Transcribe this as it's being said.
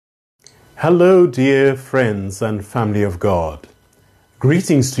Hello, dear friends and family of God.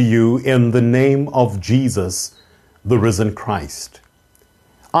 Greetings to you in the name of Jesus, the risen Christ.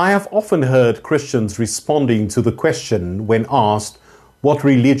 I have often heard Christians responding to the question when asked what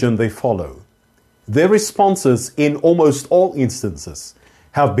religion they follow. Their responses in almost all instances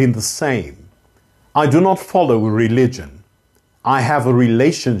have been the same. I do not follow a religion. I have a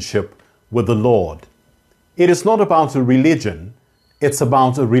relationship with the Lord. It is not about a religion, it's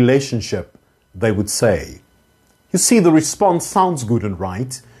about a relationship, they would say. You see, the response sounds good and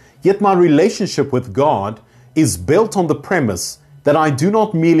right, yet my relationship with God is built on the premise that I do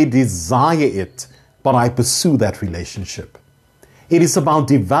not merely desire it, but I pursue that relationship. It is about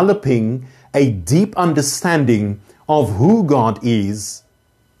developing a deep understanding of who God is.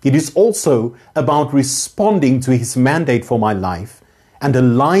 It is also about responding to His mandate for my life and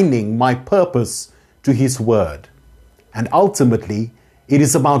aligning my purpose to His word. And ultimately, it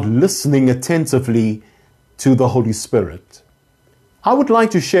is about listening attentively to the Holy Spirit. I would like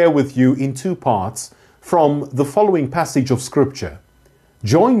to share with you in two parts from the following passage of Scripture.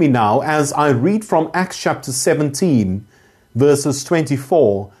 Join me now as I read from Acts chapter 17, verses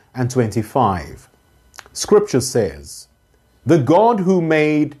 24 and 25. Scripture says, "The God who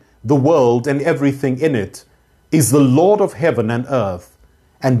made the world and everything in it is the Lord of heaven and earth,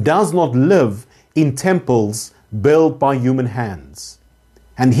 and does not live in temples built by human hands.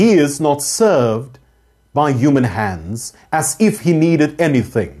 And He is not served by human hands as if He needed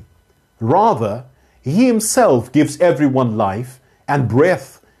anything. Rather, He Himself gives everyone life and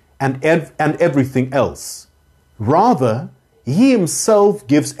breath and everything else. Rather, He Himself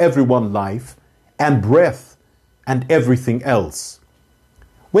gives everyone life and breath and everything else."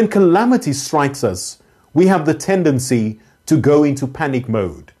 When calamity strikes us, we have the tendency to go into panic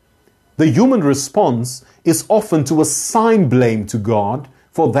mode. The human response is often to assign blame to God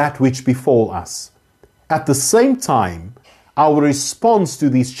for that which befall us. At the same time, our response to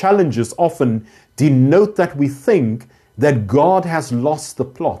these challenges often denote that we think that God has lost the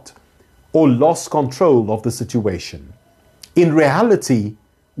plot or lost control of the situation. In reality,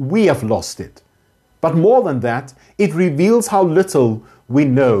 we have lost it. But more than that, it reveals how little we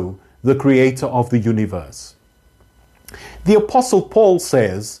know the Creator of the universe. The Apostle Paul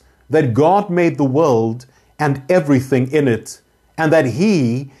says that God made the world and everything in it, and that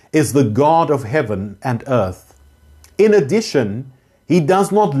He is the God of heaven and earth. In addition, He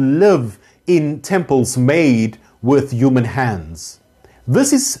does not live in temples made with human hands.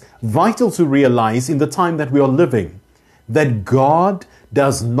 This is vital to realize in the time that we are living, that God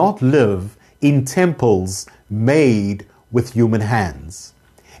does not live in temples made with human hands.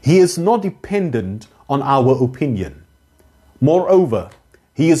 He is not dependent on our opinion. Moreover,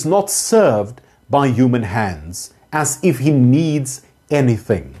 He is not served by human hands as if He needs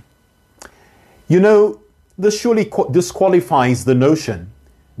anything. You know, this surely disqualifies the notion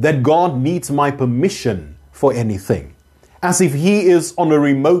that God needs my permission for anything, as if He is on a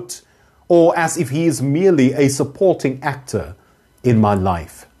remote or as if He is merely a supporting actor in my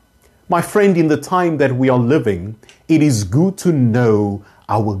life. My friend, in the time that we are living, it is good to know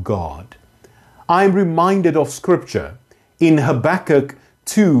our God. I am reminded of Scripture in Habakkuk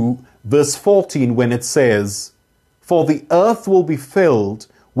 2, verse 14, when it says, "For the earth will be filled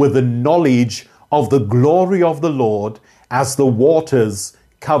with the knowledge of the glory of the Lord as the waters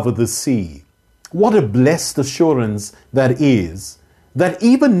cover the sea." What a blessed assurance that is, that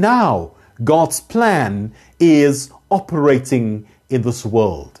even now God's plan is operating in this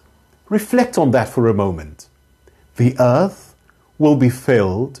world. Reflect on that for a moment. The earth will be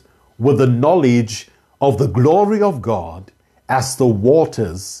filled with the knowledge of the glory of God as the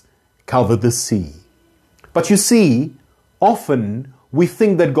waters cover the sea. But you see, often we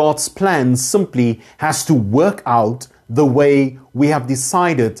think that God's plan simply has to work out the way we have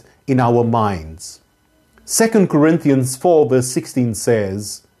decided in our minds. 2 Corinthians 4 verse 16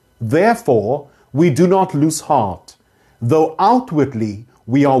 says, "Therefore we do not lose heart, though outwardly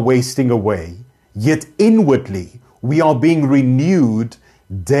we are wasting away, yet inwardly we are being renewed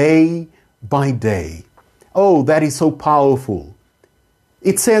day by day." Oh, that is so powerful.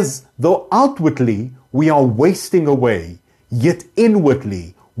 It says, though outwardly we are wasting away, yet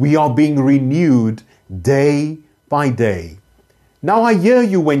inwardly we are being renewed day by day. Now I hear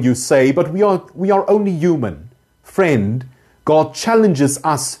you when you say, but we are only human. Friend, God challenges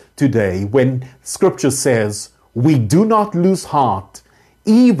us today when Scripture says, we do not lose heart,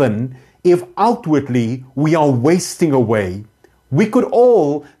 even if outwardly we are wasting away. We could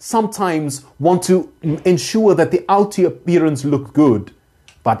all sometimes want to ensure that the outer appearance look good,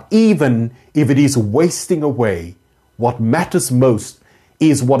 but even if it is wasting away, what matters most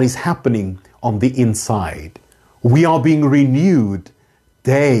is what is happening on the inside. We are being renewed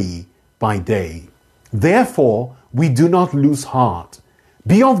day by day. Therefore, we do not lose heart.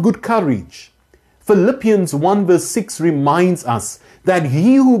 Be of good courage. Philippians 1 verse 6 reminds us that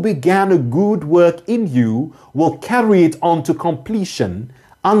he who began a good work in you will carry it on to completion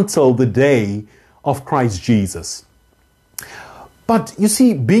until the day of Christ Jesus. But you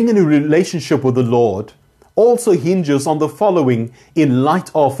see, being in a relationship with the Lord also hinges on the following in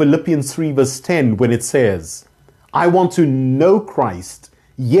light of Philippians 3 verse 10 when it says, I want to know Christ,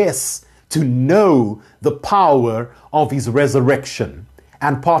 yes, to know the power of his resurrection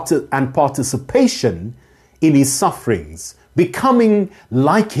and participation in his sufferings, becoming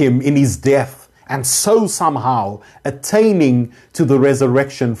like him in his death, and so somehow attaining to the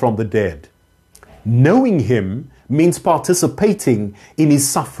resurrection from the dead. Knowing him means participating in his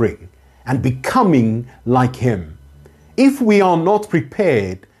suffering and becoming like him. If we are not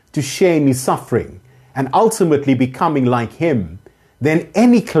prepared to share in his suffering and ultimately becoming like him, then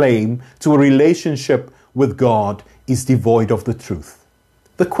any claim to a relationship with God is devoid of the truth.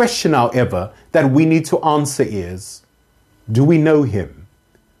 The question, however, that we need to answer is, do we know him?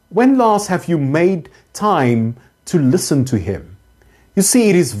 When last have you made time to listen to him? You see,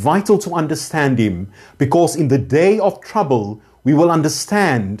 it is vital to understand him, because in the day of trouble, we will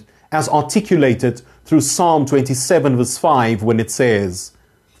understand, as articulated through Psalm 27 verse 5, when it says,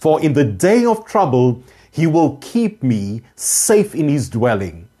 For in the day of trouble, he will keep me safe in his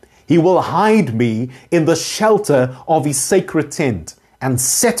dwelling. He will hide me in the shelter of his sacred tent and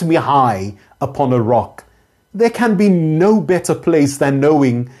set me high upon a rock. There can be no better place than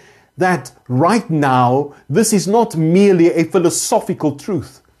knowing that right now, this is not merely a philosophical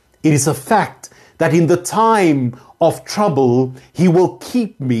truth. It is a fact that in the time of trouble, he will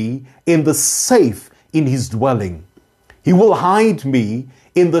keep me in the safe in his dwelling. He will hide me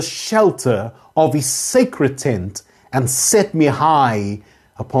in the shelter of his sacred tent and set me high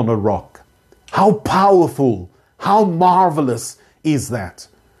upon a rock. How powerful, how marvelous is that?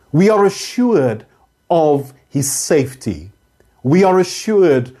 We are assured of his safety. We are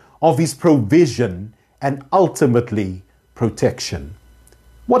assured of his provision and ultimately protection.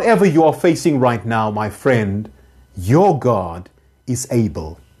 Whatever you are facing right now, my friend, your God is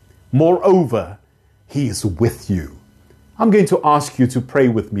able. Moreover, he is with you. I'm going to ask you to pray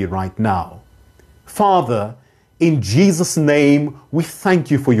with me right now. Father, in Jesus' name, we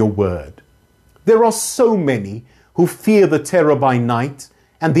thank you for your word. There are so many who fear the terror by night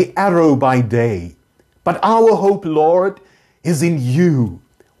and the arrow by day. But our hope, Lord, is in you.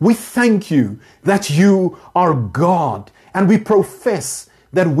 We thank you that you are God, and we profess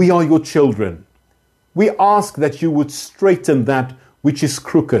that we are your children. We ask that you would straighten that which is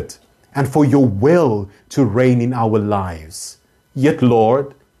crooked, and for your will to reign in our lives. Yet,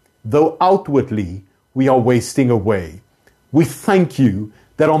 Lord, though outwardly we are wasting away, we thank you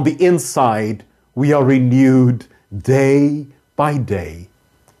that on the inside we are renewed day by day.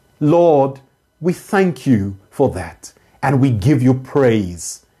 Lord, we thank you for that, and we give you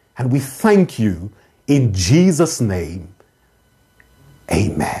praise, and we thank you in Jesus' name.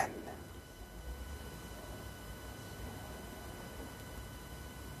 Amen.